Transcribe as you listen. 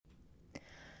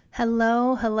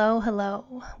Hello, hello,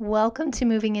 hello. Welcome to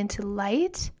Moving into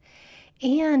Light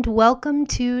and welcome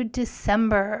to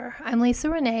December. I'm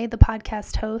Lisa Renee, the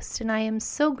podcast host, and I am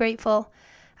so grateful,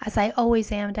 as I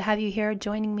always am, to have you here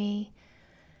joining me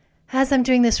as I'm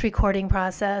doing this recording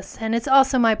process. And it's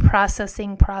also my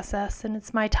processing process, and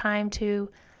it's my time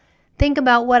to think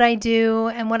about what I do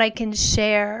and what I can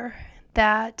share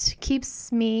that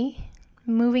keeps me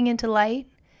moving into light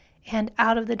and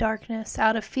out of the darkness,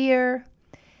 out of fear,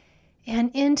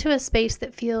 and into a space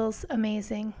that feels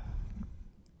amazing.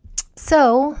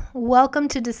 So, welcome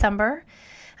to December,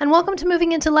 and welcome to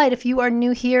Moving into Light. If you are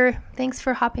new here, thanks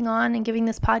for hopping on and giving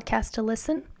this podcast a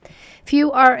listen. If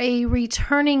you are a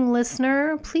returning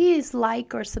listener, please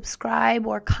like or subscribe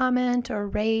or comment or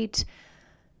rate.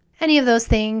 Any of those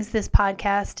things, this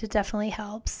podcast, it definitely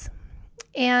helps.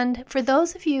 And for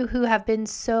those of you who have been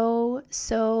so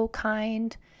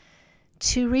kind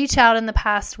to reach out in the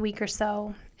past week or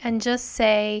so and just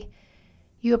say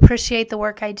you appreciate the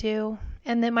work I do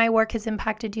and that my work has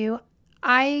impacted you,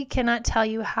 I cannot tell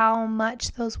you how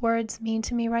much those words mean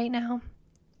to me right now.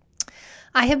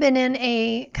 I have been in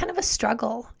a kind of a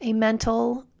struggle, a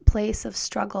mental place of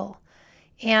struggle,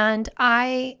 and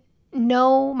I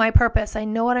know my purpose. I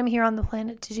know what I'm here on the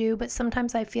planet to do, but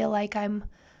sometimes I feel like I'm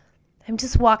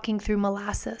just walking through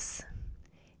molasses,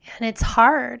 and it's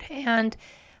hard. And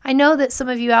I know that some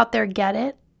of you out there get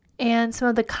it, and some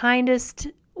of the kindest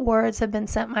words have been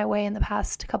sent my way in the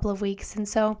past couple of weeks. And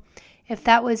so if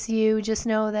that was you, just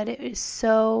know that it is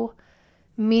so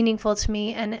meaningful to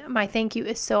me, and my thank you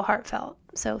is so heartfelt.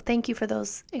 So thank you for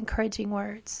those encouraging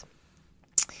words.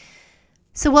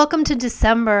 So welcome to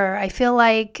December. I feel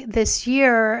like this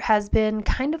year has been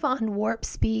kind of on warp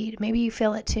speed. Maybe you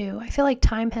feel it too. I feel like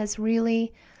time has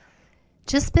really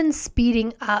just been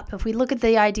speeding up. If we look at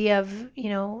the idea of,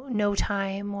 no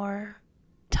time, or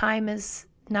time is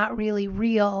not really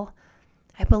real,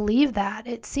 I believe that.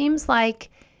 It seems like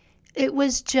it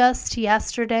was just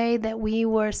yesterday that we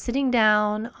were sitting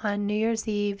down on New Year's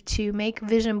Eve to make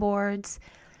vision boards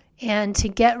and to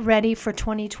get ready for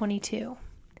 2022.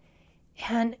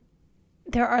 And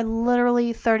there are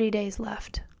literally 30 days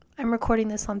left. I'm recording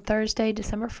this on Thursday,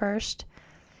 December 1st.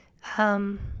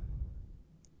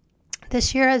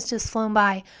 This year has just flown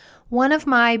by. One of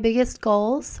my biggest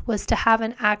goals was to have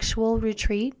an actual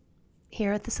retreat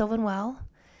here at the Sylvan Well.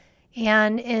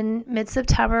 And in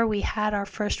mid-September, we had our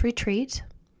first retreat,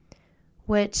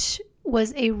 which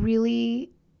was a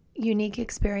really unique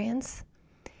experience.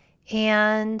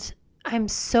 And I'm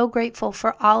so grateful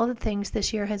for all of the things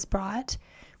this year has brought.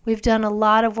 We've done a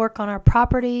lot of work on our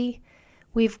property.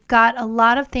 We've got a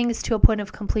lot of things to a point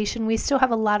of completion. We still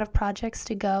have a lot of projects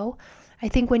to go. I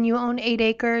think when you own 8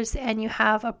 acres and you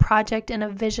have a project and a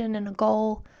vision and a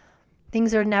goal,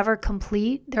 things are never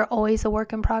complete. They're always a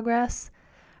work in progress.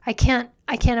 I can't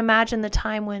imagine the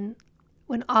time when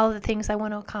all of the things I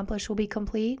want to accomplish will be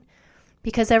complete,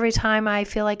 because every time I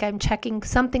feel like I'm checking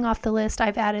something off the list,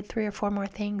 I've added 3 or 4 more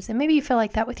things. And maybe you feel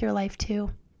like that with your life too.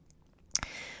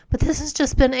 But this has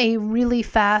just been a really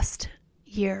fast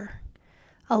year.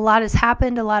 A lot has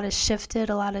happened, a lot has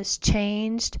shifted, a lot has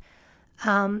changed.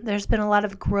 There's been a lot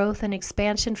of growth and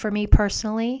expansion for me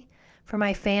personally, for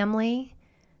my family,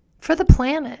 for the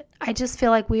planet. I just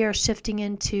feel like we are shifting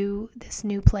into this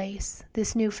new place,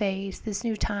 this new phase, this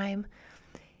new time.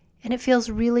 And it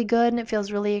feels really good and it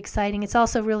feels really exciting. It's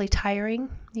also really tiring.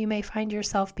 You may find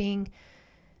yourself being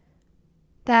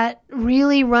that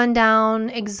really run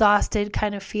down, exhausted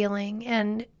kind of feeling.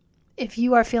 And if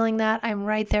you are feeling that, I'm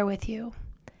right there with you.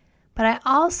 But I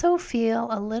also feel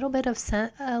a little bit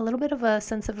of a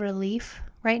sense of relief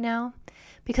right now,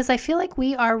 because I feel like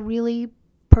we are really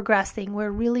progressing.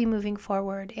 We're really moving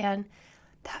forward, and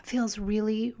that feels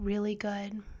really, really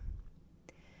good.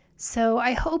 So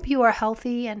I hope you are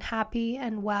healthy and happy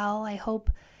and well. I hope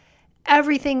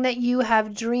everything that you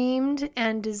have dreamed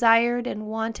and desired and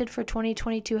wanted for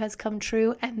 2022 has come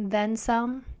true, and then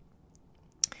some.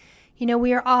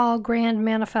 We are all grand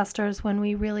manifestors when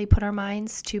we really put our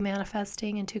minds to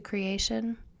manifesting and to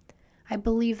creation. I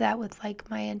believe that with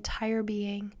my entire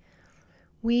being.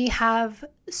 We have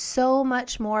so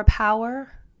much more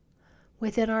power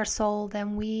within our soul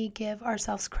than we give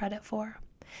ourselves credit for,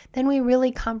 than we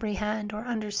really comprehend or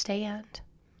understand.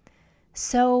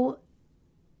 So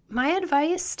my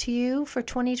advice to you for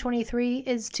 2023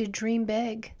 is to dream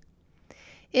big,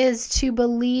 is to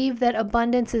believe that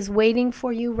abundance is waiting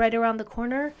for you right around the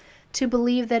corner, to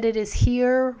believe that it is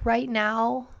here right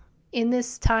now in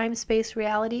this time, space,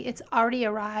 reality. It's already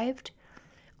arrived.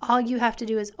 All you have to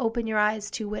do is open your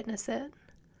eyes to witness it.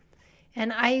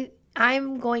 And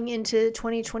I'm going into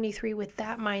 2023 with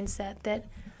that mindset, that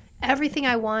Everything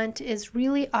I want is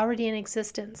really already in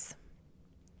existence.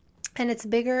 And it's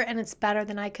bigger and it's better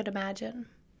than I could imagine.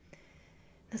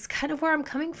 That's kind of where I'm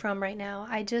coming from right now.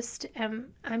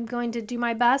 I'm going to do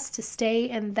my best to stay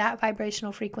in that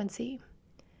vibrational frequency,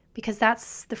 because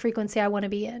that's the frequency I want to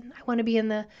be in. I want to be in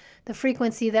the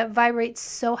frequency that vibrates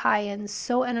so high and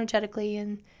so energetically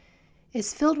and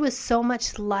is filled with so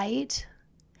much light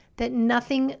that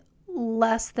nothing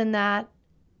less than that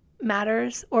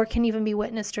matters or can even be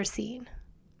witnessed or seen.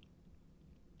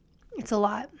 It's a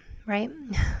lot, right?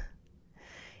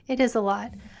 It is a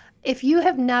lot. If you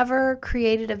have never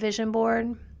created a vision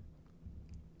board,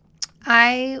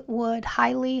 I would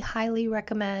highly, highly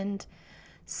recommend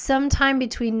sometime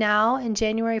between now and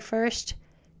January 1st,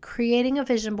 creating a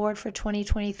vision board for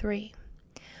 2023.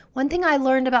 One thing I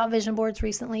learned about vision boards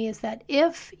recently is that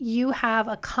if you have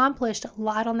accomplished a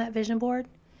lot on that vision board,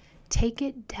 take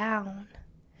it down.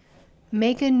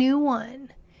 Make a new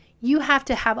one. You have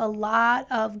to have a lot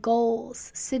of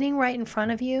goals sitting right in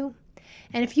front of you.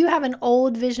 And if you have an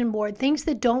old vision board, things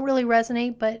that don't really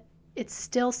resonate, but it's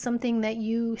still something that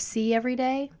you see every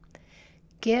day,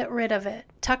 get rid of it.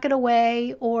 Tuck it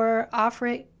away or offer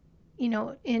it,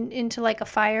 into like a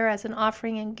fire as an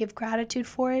offering and give gratitude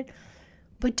for it.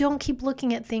 But don't keep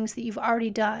looking at things that you've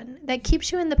already done. That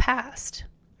keeps you in the past,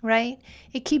 right?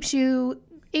 It keeps you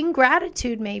in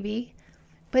gratitude maybe,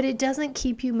 but it doesn't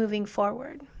keep you moving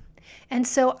forward. And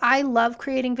so I love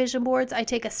creating vision boards. I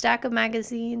take a stack of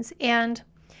magazines, and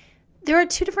there are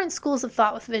two different schools of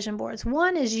thought with vision boards.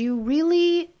 One is you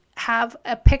really have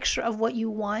a picture of what you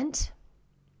want.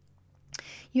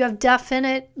 You have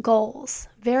definite goals,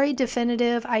 very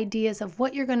definitive ideas of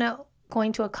what you're going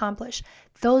to accomplish.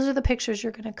 Those are the pictures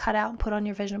you're going to cut out and put on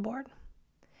your vision board.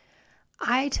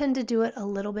 I tend to do it a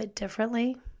little bit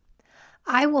differently.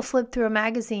 I will flip through a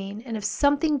magazine, and if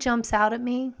something jumps out at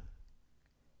me,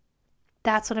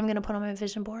 that's what I'm going to put on my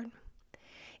vision board.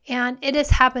 And it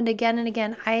has happened again and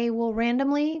again. I will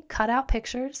randomly cut out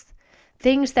pictures,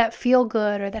 things that feel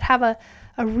good or that have a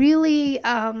really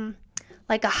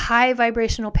like a high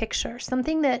vibrational picture,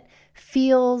 something that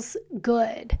feels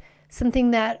good,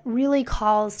 something that really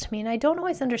calls to me. And I don't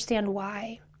always understand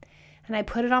why. And I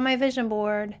put it on my vision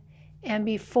board, and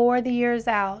before the year's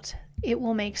out, it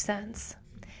will make sense.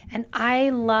 And I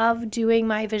love doing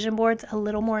my vision boards a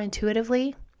little more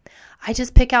intuitively. I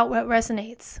just pick out what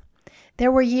resonates.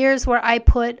 There were years where I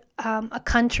put a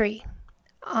country,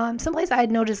 someplace I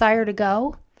had no desire to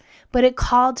go, but it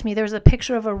called to me. There was a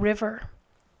picture of a river.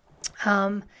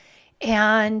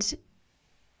 And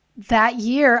that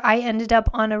year I ended up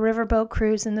on a riverboat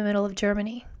cruise in the middle of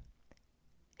Germany.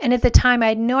 And at the time I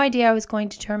had no idea I was going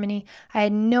to Germany. I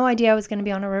had no idea I was going to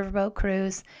be on a riverboat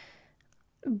cruise.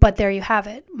 But there you have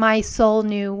it. My soul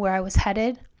knew where I was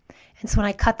headed. And so when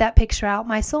I cut that picture out,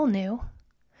 my soul knew,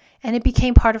 and it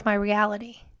became part of my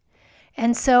reality.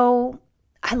 And so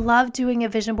I love doing a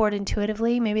vision board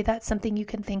intuitively. Maybe that's something you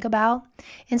can think about.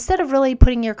 Instead of really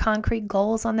putting your concrete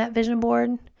goals on that vision board,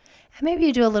 and maybe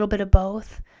you do a little bit of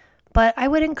both, but I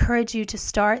would encourage you to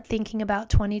start thinking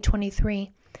about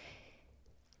 2023,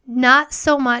 not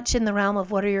so much in the realm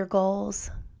of what are your goals,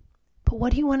 but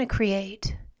what do you want to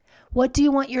create? What do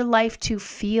you want your life to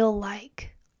feel like?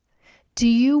 Do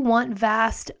you want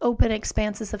vast, open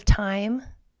expanses of time?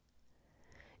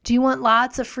 Do you want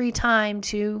lots of free time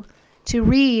to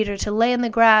read or to lay in the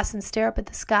grass and stare up at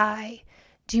the sky?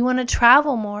 Do you want to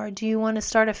travel more? Do you want to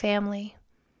start a family?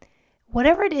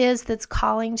 Whatever it is that's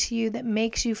calling to you that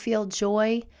makes you feel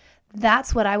joy,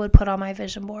 that's what I would put on my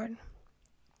vision board.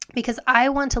 Because I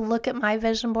want to look at my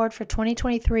vision board for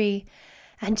 2023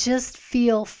 and just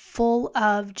feel full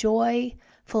of joy,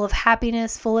 full of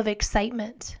happiness, full of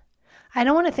excitement. I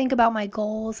don't want to think about my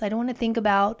goals. I don't want to think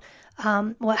about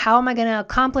how am I going to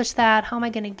accomplish that? How am I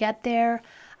going to get there?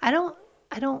 I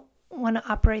don't want to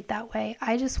operate that way.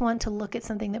 I just want to look at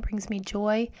something that brings me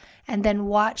joy and then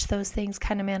watch those things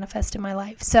kind of manifest in my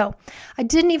life. So I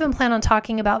didn't even plan on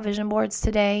talking about vision boards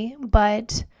today,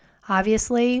 but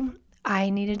obviously I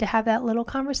needed to have that little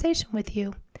conversation with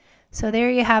you. So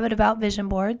there you have it about vision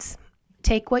boards.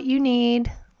 Take what you need,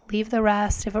 leave the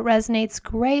rest. If it resonates,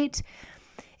 great.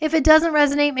 If it doesn't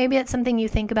resonate, maybe it's something you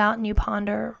think about and you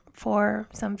ponder for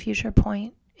some future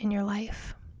point in your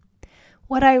life.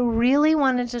 What I really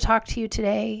wanted to talk to you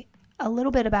today a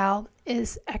little bit about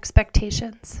is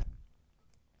expectations.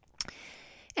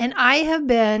 And I have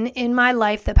been in my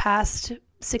life the past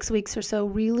 6 weeks or so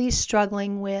really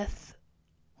struggling with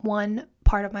one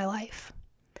part of my life.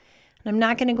 And I'm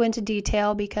not going to go into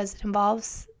detail because it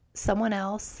involves someone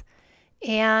else.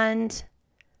 And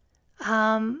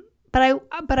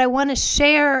but I want to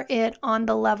share it on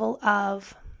the level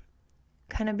of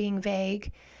kind of being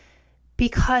vague,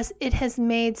 because it has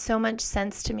made so much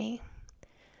sense to me.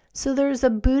 So there's a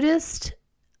Buddhist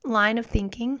line of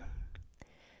thinking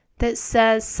that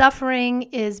says suffering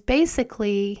is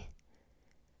basically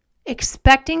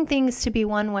expecting things to be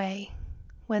one way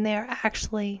when they are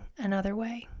actually another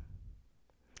way.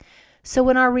 So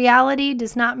when our reality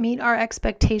does not meet our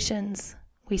expectations,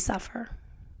 we suffer.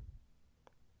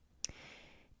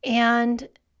 And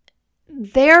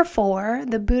therefore,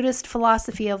 the Buddhist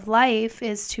philosophy of life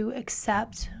is to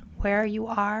accept where you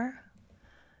are,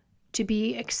 to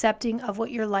be accepting of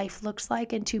what your life looks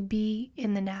like, and to be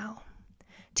in the now,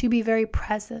 to be very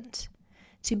present,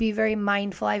 to be very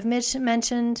mindful. I've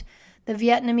mentioned the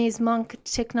Vietnamese monk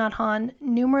Thich Nhat Hanh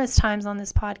numerous times on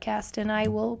this podcast, and I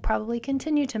will probably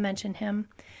continue to mention him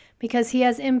because he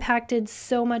has impacted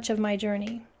so much of my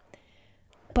journey.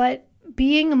 But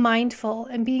being mindful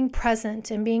and being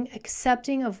present and being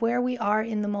accepting of where we are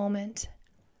in the moment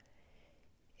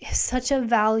is such a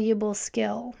valuable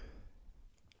skill.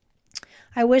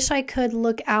 I wish I could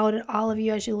look out at all of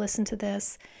you as you listen to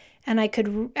this, and I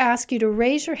could ask you to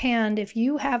raise your hand if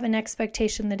you have an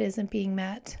expectation that isn't being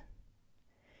met.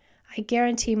 I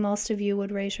guarantee most of you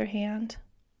would raise your hand.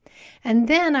 And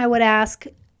then I would ask,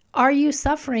 are you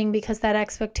suffering because that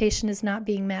expectation is not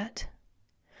being met?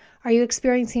 Are you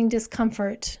experiencing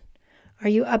discomfort? Are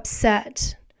you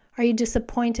upset? Are you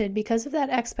disappointed because of that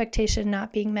expectation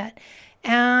not being met?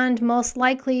 And most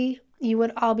likely, you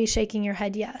would all be shaking your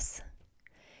head yes.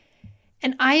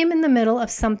 And I am in the middle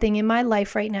of something in my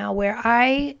life right now where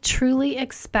I truly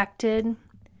expected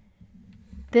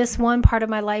this one part of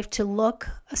my life to look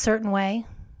a certain way.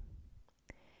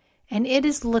 And it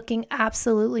is looking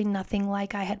absolutely nothing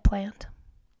like I had planned.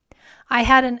 I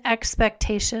had an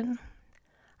expectation.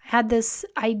 I had this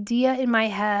idea in my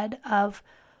head of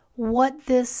what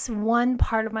this one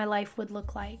part of my life would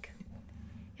look like.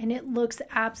 And it looks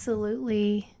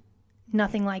absolutely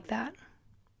nothing like that.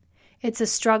 It's a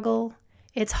struggle.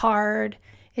 It's hard.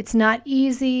 It's not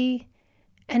easy.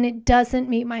 And it doesn't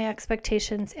meet my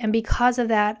expectations. And because of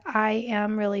that, I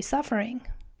am really suffering.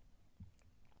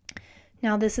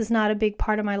 Now, this is not a big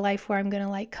part of my life where I'm going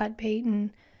to cut bait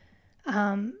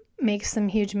and make some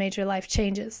huge major life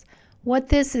changes. What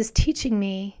this is teaching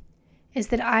me is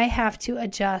that I have to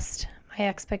adjust my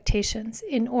expectations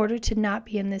in order to not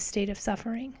be in this state of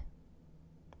suffering.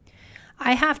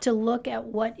 I have to look at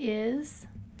what is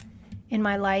in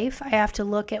my life. I have to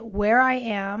look at where I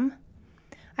am.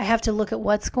 I have to look at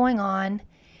what's going on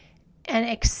and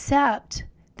accept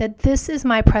that this is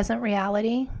my present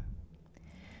reality,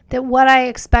 that what I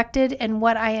expected and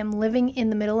what I am living in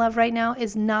the middle of right now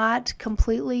is not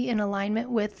completely in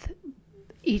alignment with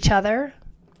each other.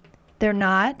 They're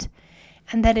not,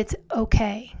 and that it's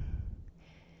okay.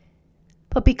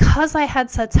 But because I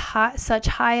had such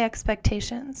high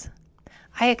expectations,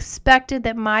 I expected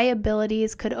that my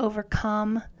abilities could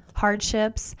overcome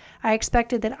hardships. I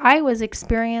expected that I was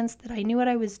experienced, that I knew what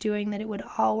I was doing, that it would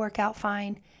all work out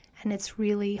fine, and it's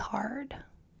really hard.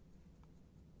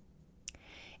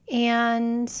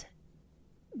 And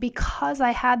because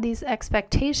I had these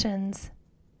expectations,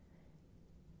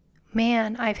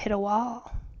 man, I've hit a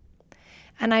wall.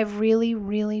 And I've really,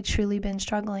 really, truly been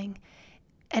struggling.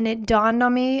 And it dawned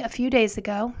on me a few days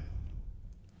ago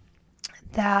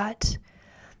that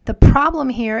the problem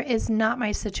here is not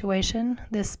my situation,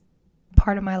 this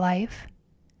part of my life.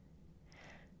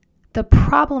 The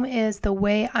problem is the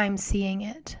way I'm seeing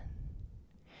it.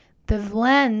 The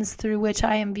lens through which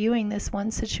I am viewing this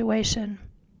one situation.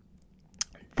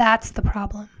 That's the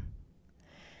problem.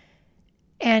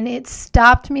 And it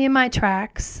stopped me in my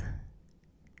tracks.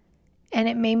 And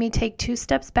it made me take 2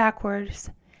 steps backwards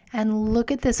and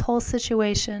look at this whole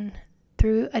situation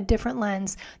through a different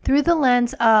lens. Through the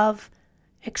lens of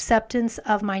acceptance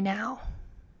of my now.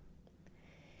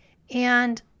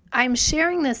 And I'm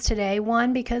sharing this today,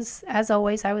 one, because as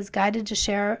always, I was guided to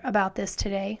share about this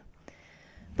today.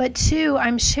 But 2,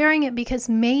 I'm sharing it because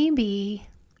maybe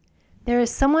there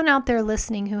is someone out there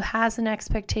listening who has an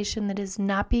expectation that is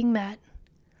not being met,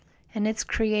 and it's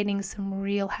creating some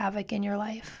real havoc in your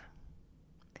life.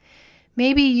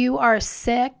 Maybe you are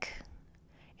sick,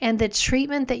 and the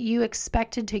treatment that you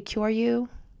expected to cure you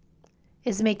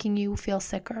is making you feel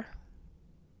sicker.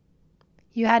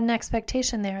 You had an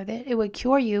expectation there that it would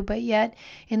cure you, but yet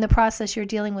in the process you're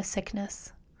dealing with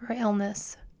sickness or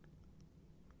illness.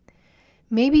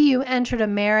 Maybe you entered a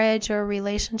marriage or a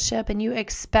relationship and you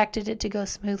expected it to go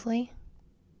smoothly.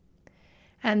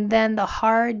 And then the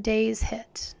hard days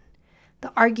hit.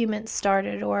 The arguments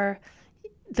started, or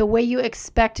the way you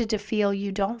expected to feel,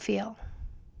 you don't feel.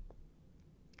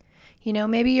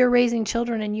 Maybe you're raising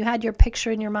children and you had your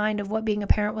picture in your mind of what being a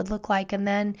parent would look like, and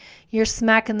then you're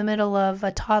smack in the middle of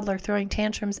a toddler throwing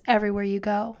tantrums everywhere you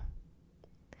go.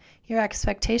 Your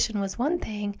expectation was one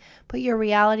thing, but your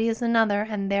reality is another,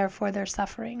 and therefore they're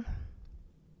suffering.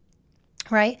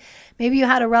 Right? Maybe you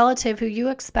had a relative who you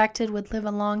expected would live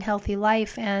a long, healthy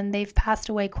life, and they've passed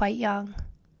away quite young.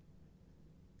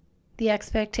 The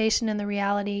expectation and the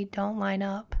reality don't line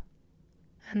up,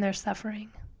 and they're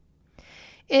suffering.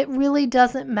 It really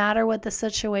doesn't matter what the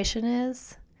situation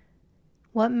is.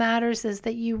 What matters is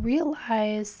that you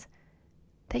realize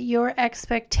that your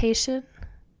expectation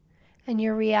and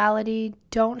your reality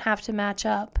don't have to match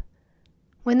up.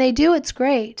 When they do, it's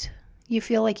great. You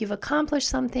feel like you've accomplished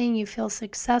something, you feel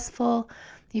successful,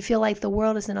 you feel like the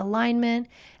world is in alignment,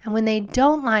 and when they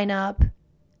don't line up,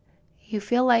 you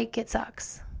feel like it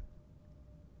sucks.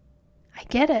 I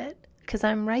get it, because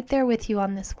I'm right there with you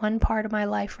on this one part of my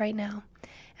life right now.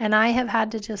 And I have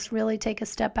had to just really take a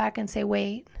step back and say,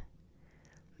 wait,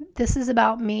 this is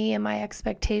about me and my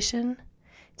expectation.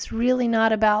 It's really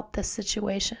not about the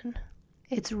situation.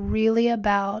 It's really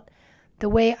about the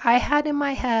way I had in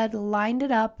my head, lined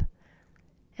it up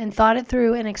and thought it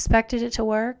through and expected it to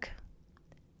work.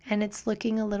 And it's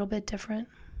looking a little bit different.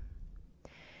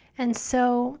 And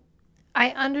so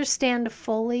I understand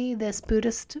fully this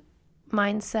Buddhist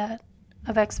mindset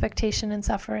of expectation and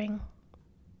suffering.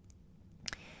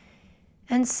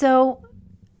 And so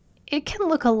it can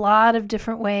look a lot of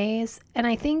different ways. And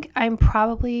I think I'm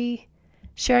probably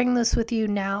sharing this with you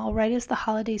now, right as the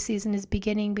holiday season is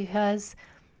beginning, because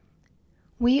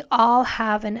we all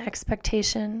have an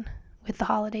expectation with the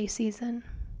holiday season.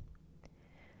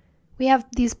 We have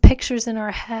these pictures in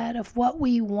our head of what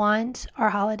we want our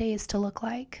holidays to look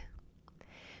like.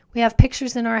 We have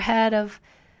pictures in our head of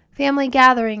family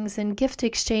gatherings and gift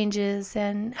exchanges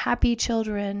and happy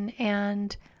children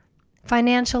and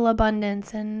financial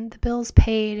abundance and the bills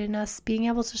paid and us being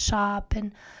able to shop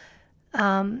and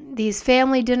these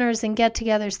family dinners and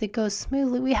get-togethers that go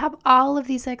smoothly. We have all of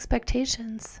these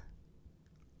expectations,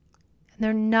 and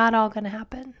they're not all going to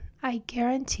happen. I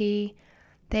guarantee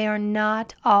they are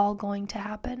not all going to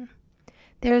happen.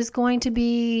 There's going to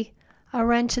be a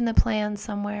wrench in the plan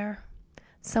somewhere.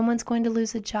 Someone's going to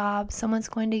lose a job. Someone's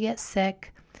going to get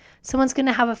sick. Someone's going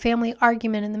to have a family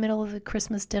argument in the middle of the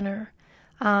Christmas dinner.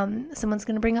 Someone's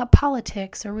going to bring up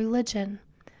politics or religion.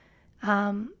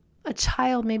 A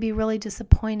child may be really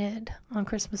disappointed on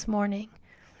Christmas morning.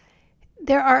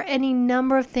 There are any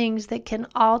number of things that can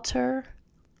alter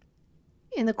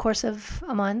in the course of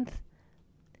a month.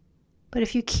 But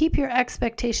if you keep your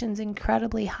expectations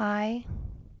incredibly high,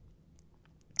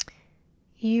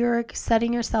 you're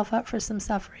setting yourself up for some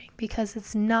suffering because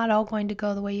it's not all going to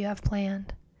go the way you have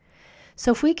planned.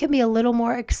 So if we can be a little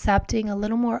more accepting, a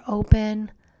little more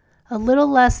open, a little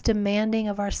less demanding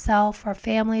of ourselves, our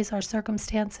families, our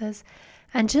circumstances,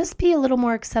 and just be a little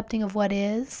more accepting of what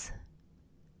is,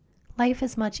 life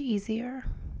is much easier.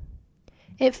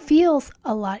 It feels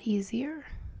a lot easier.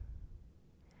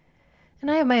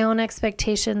 And I have my own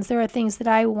expectations. There are things that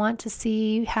I want to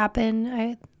see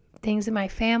happen, things in my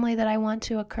family that I want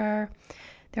to occur.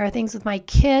 There are things with my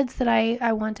kids that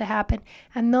I want to happen.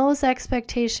 And those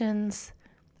expectations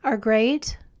are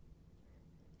great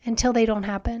until they don't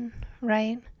happen,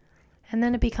 right? And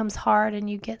then it becomes hard and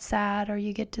you get sad or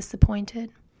you get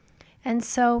disappointed. And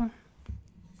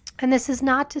this is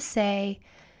not to say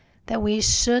that we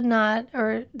should not,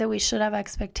 or that we should have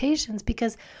expectations,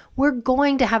 because we're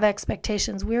going to have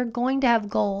expectations. We're going to have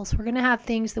goals. We're going to have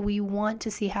things that we want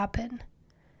to see happen.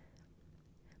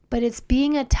 But it's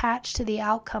being attached to the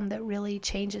outcome that really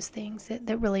changes things,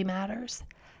 that really matters.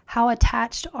 How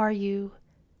attached are you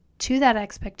to that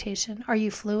expectation? Are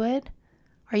you fluid?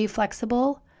 Are you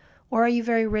flexible? Or are you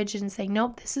very rigid and saying,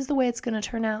 nope, this is the way it's going to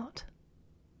turn out?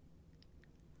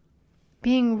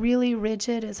 Being really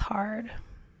rigid is hard.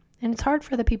 And it's hard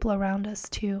for the people around us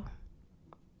too.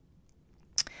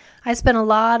 I spent a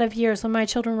lot of years when my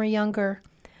children were younger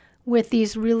with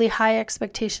these really high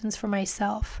expectations for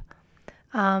myself.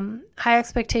 High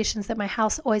expectations that my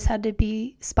house always had to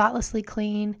be spotlessly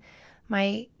clean.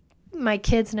 My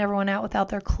kids never went out without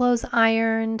their clothes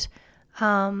ironed.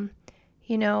 If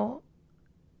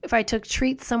I took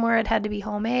treats somewhere, it had to be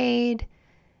homemade.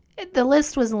 The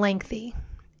list was lengthy.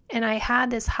 And I had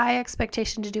this high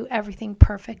expectation to do everything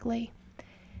perfectly.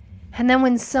 And then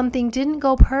when something didn't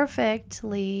go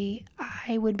perfectly,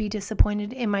 I would be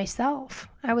disappointed in myself.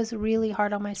 I was really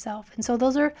hard on myself. And so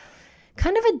those are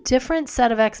kind of a different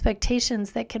set of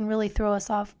expectations that can really throw us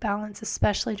off balance,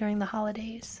 especially during the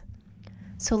holidays.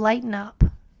 So lighten up.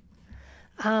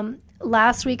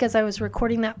 last week as I was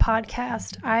recording that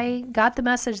podcast, I got the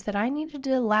message that I needed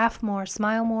to laugh more,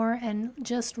 smile more, and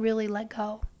just really let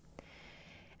go.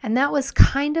 And that was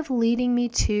kind of leading me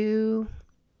to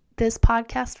this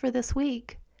podcast for this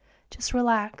week. Just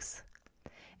relax.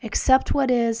 Accept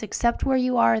what is, accept where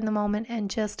you are in the moment, and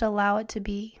just allow it to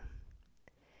be.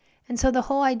 And so the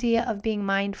whole idea of being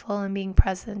mindful and being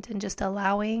present and just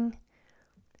allowing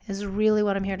is really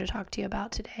what I'm here to talk to you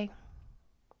about today.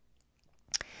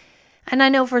 And I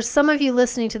know for some of you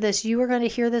listening to this, you are going to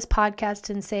hear this podcast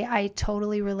and say, I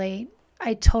totally relate.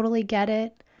 I totally get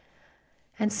it.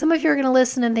 And some of you are going to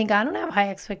listen and think, I don't have high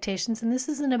expectations, and this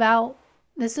doesn't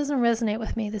resonate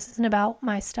with me. This isn't about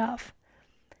my stuff.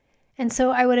 And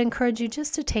so I would encourage you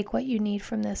just to take what you need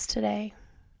from this today.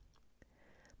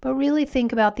 But really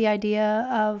think about the idea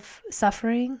of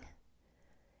suffering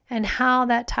and how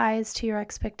that ties to your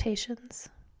expectations.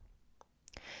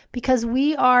 Because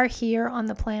we are here on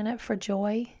the planet for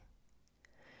joy.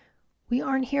 We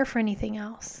aren't here for anything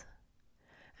else.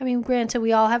 I mean, granted,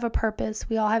 we all have a purpose.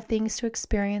 We all have things to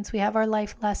experience. We have our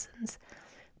life lessons.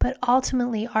 But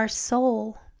ultimately, our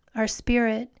soul, our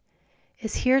spirit,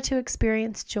 is here to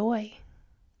experience joy.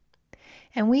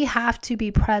 And we have to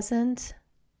be present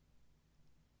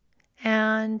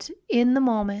and in the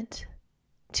moment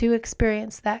to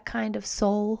experience that kind of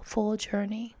soulful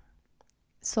journey,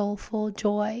 soulful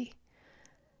joy.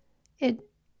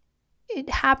 It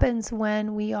happens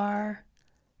when we are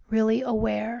really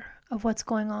aware of what's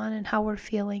going on and how we're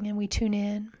feeling, and we tune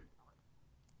in.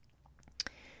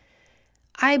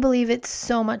 I believe it's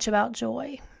so much about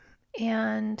joy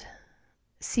and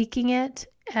seeking it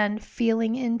and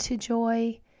feeling into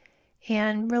joy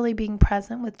and really being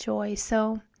present with joy.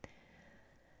 So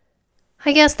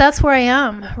I guess that's where I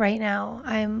am right now.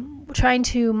 I'm trying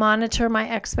to monitor my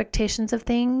expectations of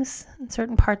things in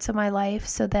certain parts of my life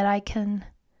so that I can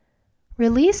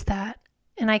release that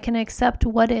and I can accept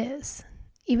what is,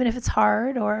 even if it's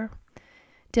hard or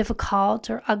difficult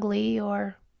or ugly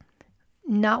or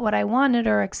not what I wanted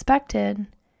or expected.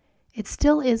 It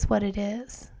still is what it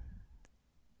is.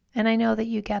 And I know that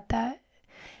you get that.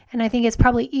 And I think it's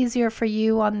probably easier for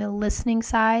you on the listening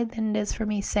side than it is for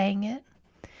me saying it.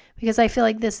 Because I feel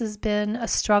like this has been a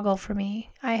struggle for me.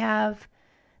 I have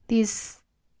these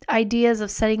ideas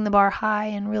of setting the bar high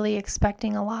and really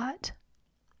expecting a lot.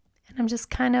 And I'm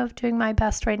just kind of doing my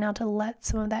best right now to let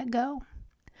some of that go.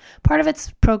 Part of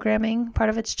it's programming, part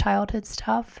of it's childhood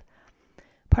stuff.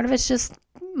 Part of it's just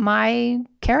my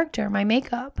character, my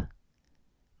makeup.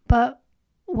 But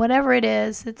whatever it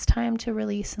is, it's time to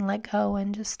release and let go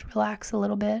and just relax a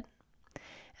little bit.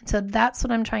 And so that's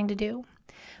what I'm trying to do.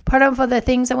 Part of the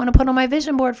things I want to put on my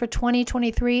vision board for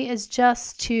 2023 is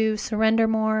just to surrender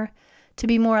more, to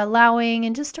be more allowing,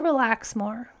 and just to relax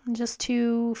more, and just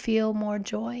to feel more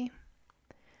joy.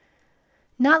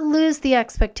 Not lose the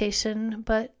expectation,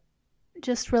 but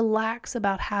just relax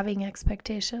about having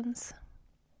expectations.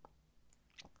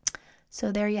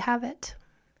 So there you have it.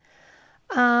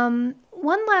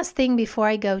 One last thing before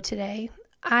I go today.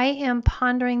 I am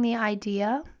pondering the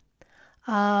idea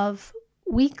of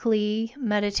weekly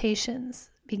meditations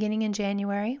beginning in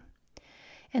January.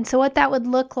 And so what that would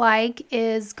look like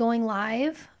is going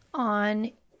live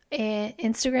on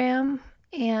Instagram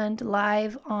and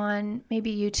live on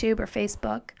maybe YouTube or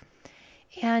Facebook,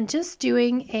 and just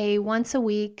doing a once a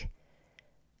week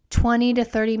 20 to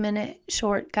 30 minute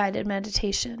short guided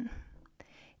meditation.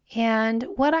 And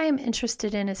what I am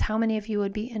interested in is how many of you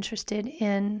would be interested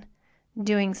in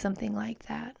doing something like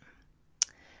that.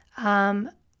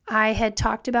 I had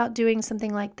talked about doing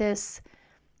something like this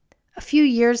a few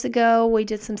years ago. We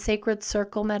did some sacred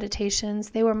circle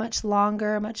meditations. They were much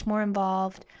longer, much more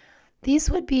involved. These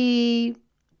would be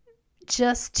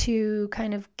just to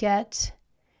kind of get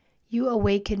you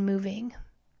awake and moving.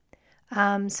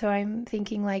 So I'm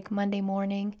thinking like Monday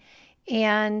morning,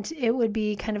 and it would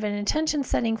be kind of an intention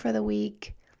setting for the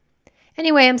week.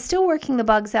 Anyway, I'm still working the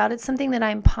bugs out. It's something that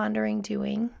I'm pondering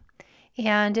doing.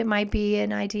 And it might be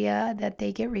an idea that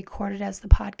they get recorded as the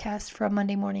podcast for a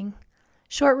Monday morning.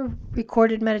 Short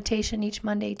recorded meditation each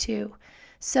Monday too.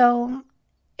 So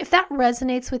if that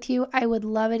resonates with you, I would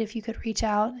love it if you could reach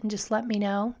out and just let me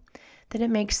know that it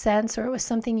makes sense or it was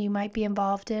something you might be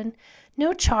involved in.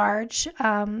 No charge,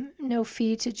 no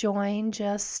fee to join,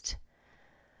 just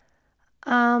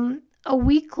a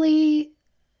weekly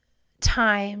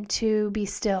time to be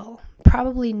still,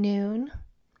 probably noon.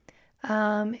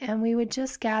 And we would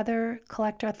just gather,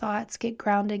 collect our thoughts, get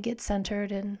grounded, get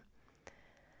centered, and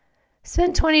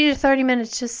spend 20 to 30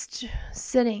 minutes just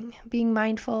sitting, being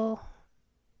mindful,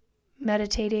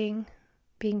 meditating,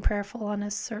 being prayerful on a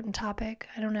certain topic.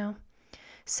 I don't know.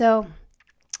 So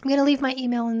I'm going to leave my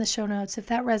email in the show notes. If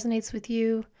that resonates with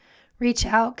you, reach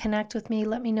out, connect with me.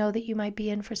 Let me know that you might be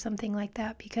in for something like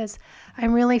that, because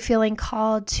I'm really feeling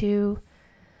called to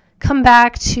come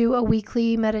back to a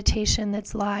weekly meditation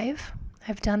that's live.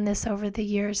 I've done this over the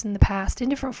years in the past in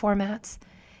different formats,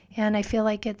 and I feel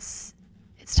like it's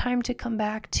time to come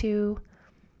back to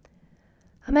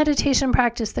a meditation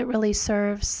practice that really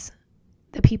serves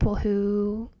the people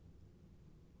who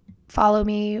follow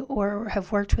me or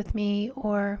have worked with me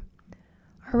or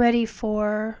are ready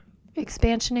for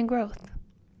expansion and growth.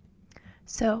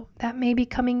 So that may be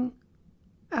coming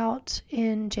out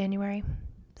in January.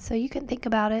 So you can think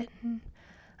about it.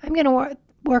 I'm going to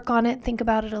work on it, think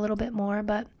about it a little bit more,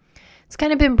 but it's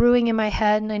kind of been brewing in my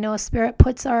head, and I know Spirit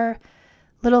puts our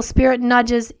little spirit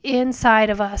nudges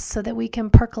inside of us so that we can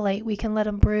percolate, we can let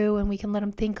them brew, and we can let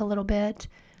them think a little bit,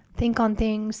 think on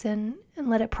things and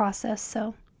let it process.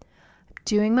 So I'm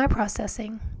doing my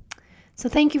processing. So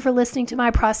thank you for listening to my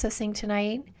processing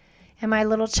tonight and my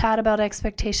little chat about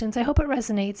expectations. I hope it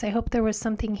resonates. I hope there was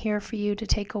something here for you to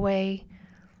take away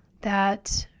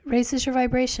that raises your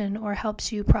vibration or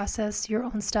helps you process your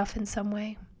own stuff in some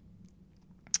way.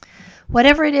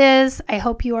 Whatever it is, I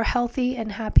hope you are healthy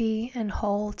and happy and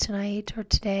whole tonight or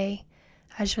today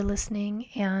as you're listening.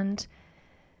 And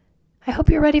I hope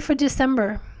you're ready for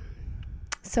December.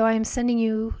 So I am sending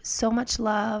you so much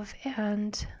love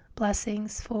and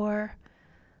blessings for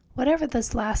whatever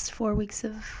this last 4 weeks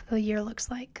of the year looks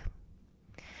like.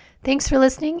 Thanks for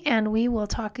listening, and we will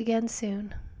talk again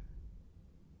soon.